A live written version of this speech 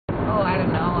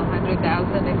know, 100,000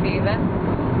 if even,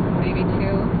 maybe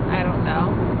two, I don't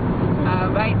know.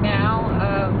 Right now,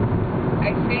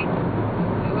 I think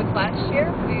it was last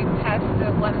year, we passed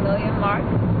the 1 million mark,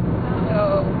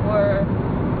 so we're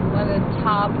one of the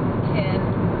top 10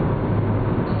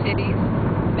 cities,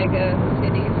 mega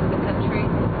cities in the country.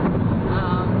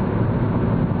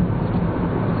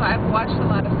 So I've watched a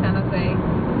lot of San Jose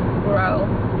grow.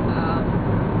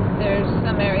 There's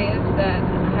some areas that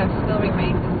have still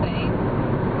remained the same.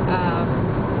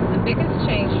 The biggest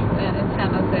change in San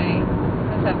Jose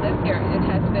since I've lived here, it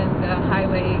has been the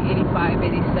Highway 85,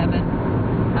 87.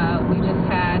 We just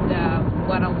had 101,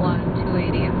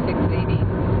 280, and 680.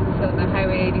 So the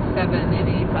Highway 87 and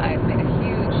 85 made a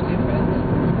huge difference.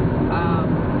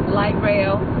 Light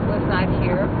rail was not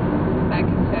here back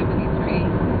in 73,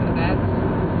 so that's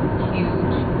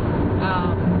huge.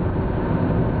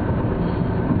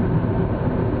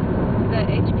 The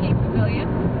HP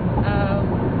Pavilion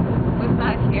was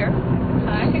not here at the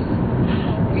time.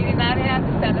 We did not have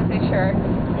the San Jose Sharks.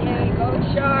 Yay, go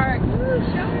Sharks! Woo,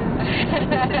 Sharks!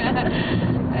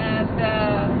 And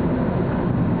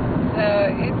so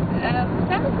it's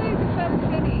San Jose is a fun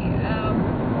city.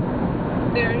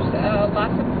 There's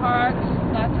lots of parks,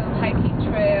 lots of hiking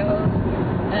trails.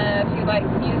 If you like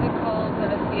musicals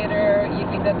and a theater, you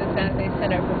can go to the San Jose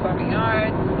Center of Performing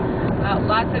Arts.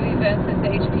 Lots of events at the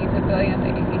HP Pavilion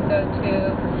that you can go to.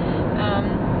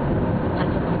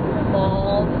 Lots of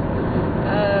malls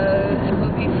and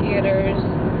movie theaters.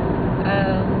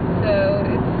 So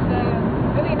it's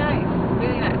really nice,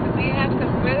 really nice. We have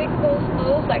some really cool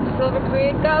schools like Silver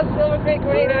Creek. Go Silver Creek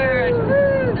Raiders!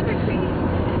 Woo! Silver Creek.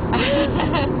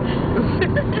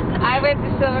 I went to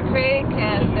Silver Creek,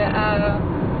 and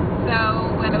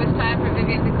so when it was time for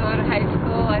Vivien to go to high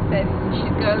school, I said you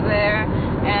should go there,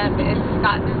 and it's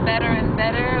gotten better and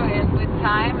better with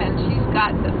time, and she's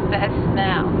got the best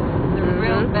now, the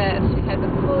real best. She had the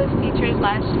coolest teachers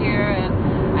last year, and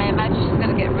I imagine she's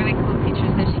going to get really cool teachers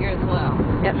this year as well.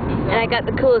 Yep. And I got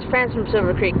the coolest friends from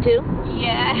Silver Creek too.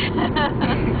 Yeah.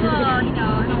 Well, you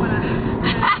know, I don't want to.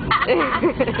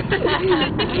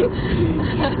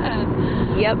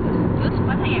 Yep. It was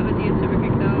fun hanging with you at Silver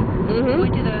Creek, though. We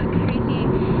went to the crazy,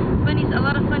 a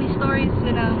lot of funny stories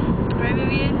in right,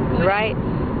 Vivien? Right.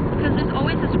 Because there's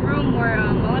always this room where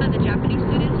a lot of the Japanese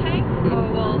students hang, or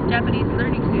well, Japanese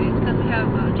learning students, because we have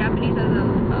Japanese as a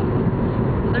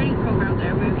learning program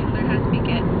there where we can learn how to speak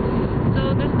it.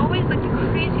 So there's always like the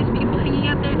craziest people hanging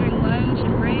out there during lunch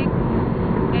and break.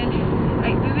 And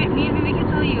me and Vivien can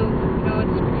tell you, you know,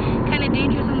 it's kind of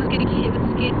dangerous almost getting hit with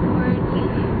skateboards.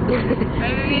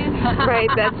 Right, Vivien? Right,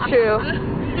 that's true.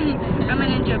 I'm a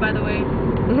ninja, by the way.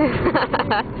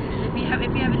 if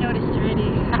you haven't noticed already.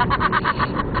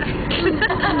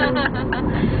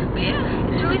 But yeah,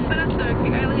 it's really fun at Silver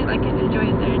Creek. I really like it and enjoy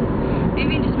it there.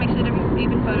 Vivien just makes it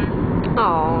even funner.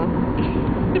 Aw.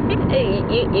 Hey,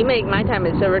 you make my time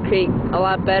at Silver Creek a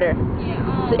lot better.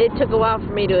 Yeah. So it took a while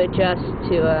for me to adjust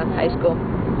to high school.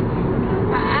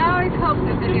 I always hoped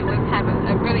that Vivien would have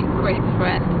a really great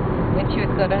friend when she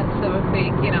would go to Silver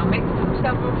Creek, you know, make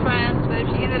several friends, but if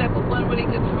she ended up with one really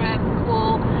good friend,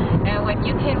 cool, and when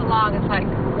you came along, it's like,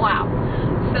 wow.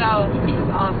 So, this is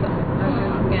awesome.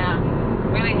 Yeah,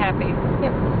 really happy.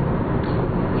 Yep.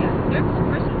 Yeah, you're a cool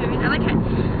person, Vivien. I like it.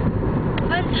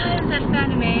 Fun times at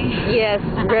Fanime. Yes,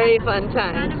 very fun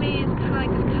times. Fanime is kind of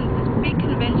like this big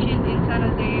convention in San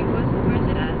Jose. Where is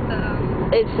it at?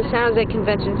 It's the San Jose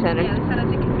Convention Center. Yeah, the San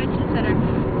Jose Convention Center,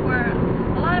 where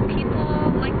a lot of people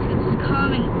like to just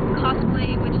come and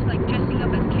cosplay, which is like dressing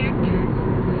up as characters.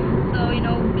 So, you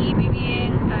know, me,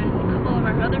 Vivien, and a couple of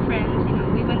our other friends, you know,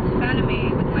 we went to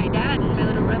Fanime with my dad and my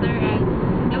little brother, and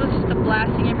it was just a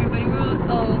blast seeing everybody. You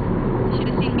should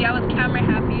have seen me. I was camera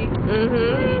happy.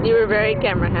 You were very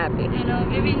camera happy. You know,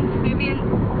 Vivien,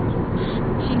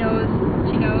 she knows.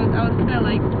 I was kind of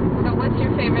like. So what's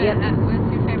your favorite? What's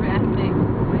your favorite anime?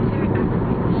 My favorite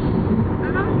anime.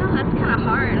 I don't know. That's kind of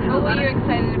hard. What were you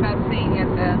excited about seeing at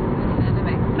the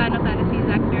anime? Final Fantasy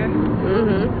Zack there.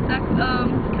 Because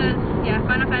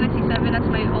Final Fantasy 7. That's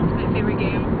my ultimate favorite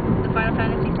game. The Final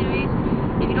Fantasy series.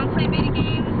 If you don't play video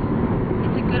games,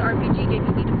 it's a good RPG game.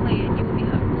 You need to play it. You will be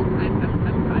hooked. I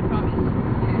promise.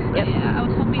 Yep. Yeah, I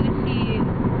was hoping to see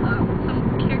some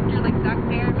character like Zack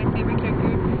Bear, my favorite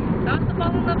character. If I was to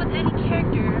fall in love with any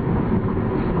character,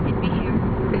 it'd be here.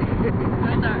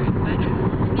 I'm sorry, but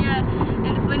yeah.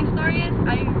 And the funny story is,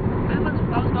 I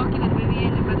was walking with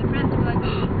Vivien and my other friends. We're like,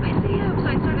 oh, I see him. So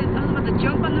I was about to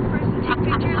jump on the person, take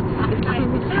pictures, and I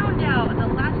found out at the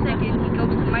last second he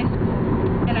goes to my school,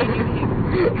 and I knew him.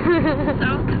 So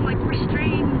I was kind of like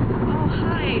restrained. Oh,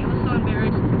 hi. I was so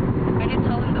embarrassed.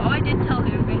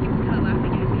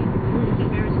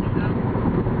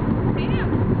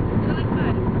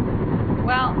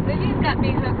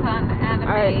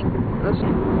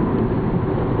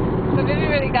 So Vivien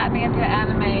really got me into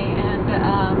anime, and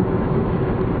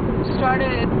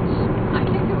started, I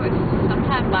think it was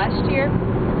sometime last year,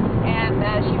 and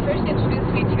she first introduced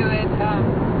me to it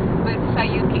with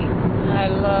Sayuki. I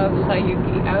love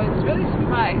Sayuki. I was really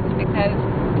surprised because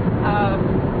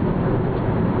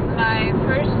my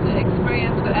first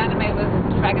experience with anime was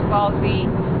Dragon Ball Z.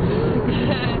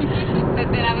 But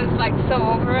then I was like so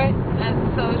over it, and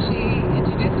so she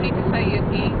introduced me to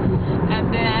Sayuki,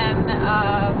 and then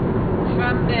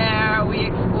from there we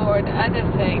explored other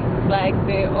things like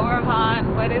the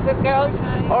Orahan, what is it, girls?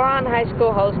 Orahan High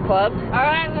School Host Club.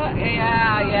 Orahan,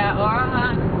 yeah,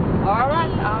 Orahan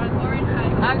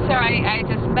High. I'm sorry, I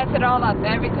just mess it all up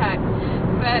every time.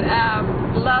 But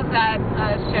love that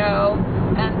show,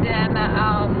 and then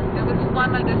there was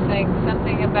one other thing,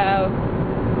 something about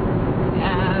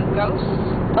ghosts.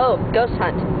 Oh, Ghost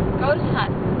Hunt. Ghost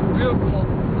Hunt. Real cool.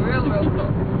 Real cool.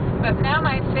 But now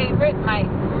my favorite, my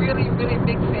really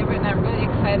big favorite, and I'm really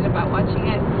excited about watching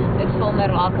it, is Full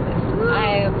Metal Alchemist.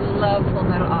 I love Full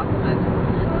Metal Alchemist.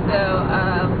 So,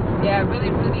 yeah,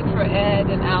 really rooting for Ed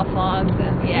and Alphonse,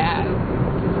 and yeah,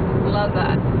 love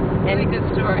that. Really good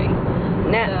story.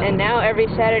 And now every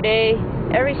Saturday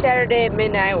at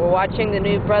midnight, we're watching the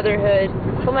new Brotherhood,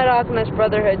 Full Metal Alchemist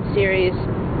Brotherhood series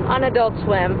on Adult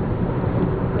Swim.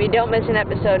 We don't miss an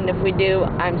episode, and if we do,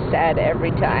 I'm sad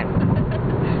every time.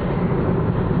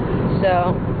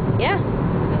 So, yeah.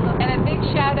 And a big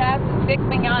shout out to Vic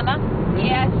Mignogna.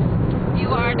 Yes, you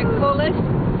are the coolest.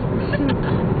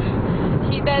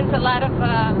 He does a lot of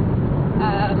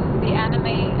the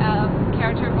anime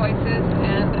character voices,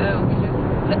 and we just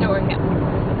adore him.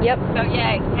 Yep. So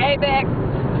yay. Hey Vic.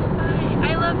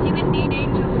 I love you and Dean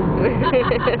Angel.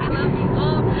 I love you.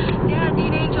 Oh, yeah,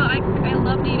 Dean Angel. I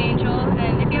love Dean Angel.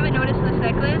 And if you haven't noticed this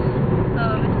necklace,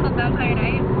 it's called Vampire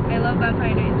Knight. I love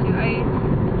Vampire Knight too.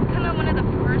 It's kind of one of the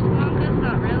first mangas,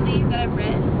 not really, that I've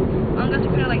read. Mangas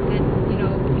are kind of like the,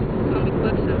 comic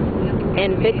books of.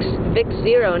 And Vic's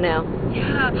Zero now.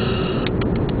 Yeah.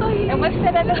 Oh, yeah. And what's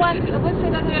that other one? What's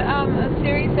that other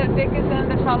series that Vic is in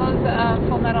that follows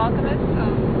Full Metal Alchemist?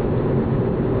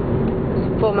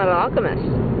 Full Metal Alchemist.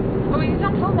 Oh, he's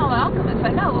on Full Metal Alchemist. I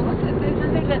know. What's it?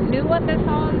 Isn't there that new one that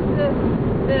follows the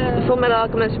Full Metal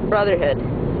Alchemist Brotherhood.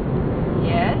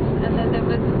 Yes, and then there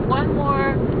was one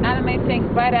more anime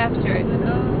thing right after it.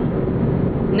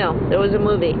 No, there was a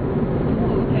movie.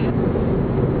 Oh, okay.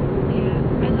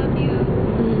 Yeah, I love you.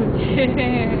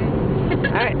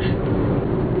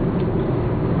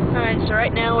 Alright, so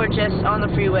right now we're just on the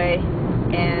freeway,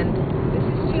 and this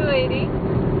is 280,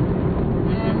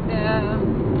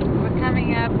 and we're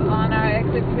coming up on our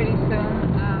exit pretty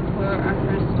soon for our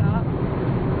first stop.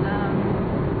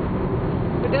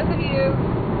 For those of you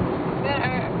that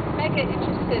are mega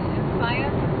interested in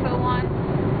science and so on,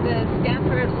 the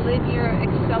Stanford Linear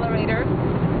Accelerator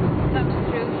comes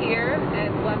through here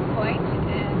at one point,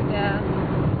 and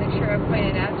make sure I point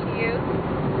it out to you.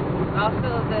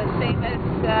 Also, the famous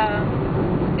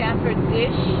Stanford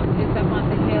dish is up on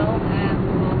the hill, and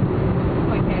we'll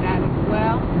point that out as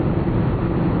well.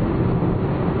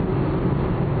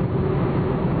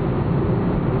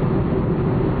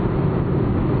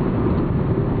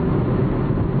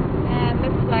 And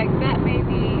looks like that may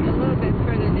be a little bit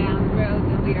further down the road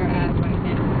than we are at right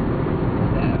now.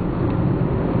 So,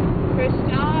 first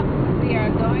stop, we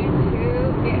are going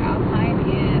to the Alpine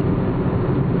Inn.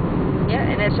 yeah,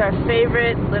 and it's our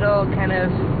favorite little kind of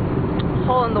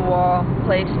hole-in-the-wall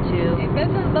place to... It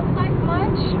doesn't look like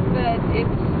much, but it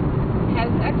has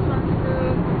excellent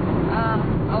food,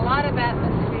 a lot of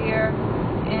atmosphere,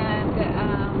 and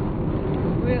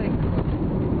really cool.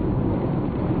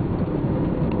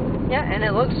 Yeah, and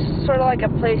it looks sort of like a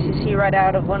place you see right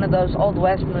out of one of those Old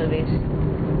West movies.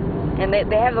 And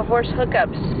they have the horse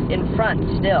hookups in front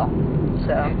still,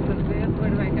 so... Okay, so where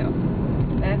do I go?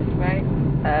 That's right.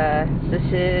 This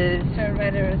is... Turn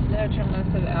right or turn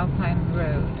left of Alpine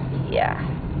Road. Yeah.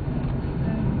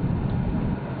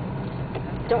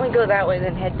 Don't we go that way,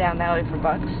 then head down that way for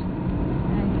Bucks? I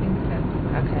think so.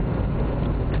 Okay.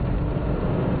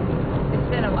 It's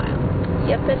been a while.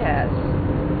 Yep, it has.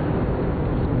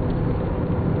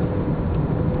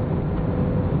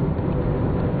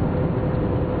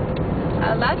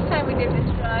 Last time we did this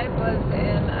drive was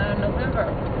in November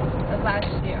of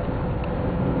last year.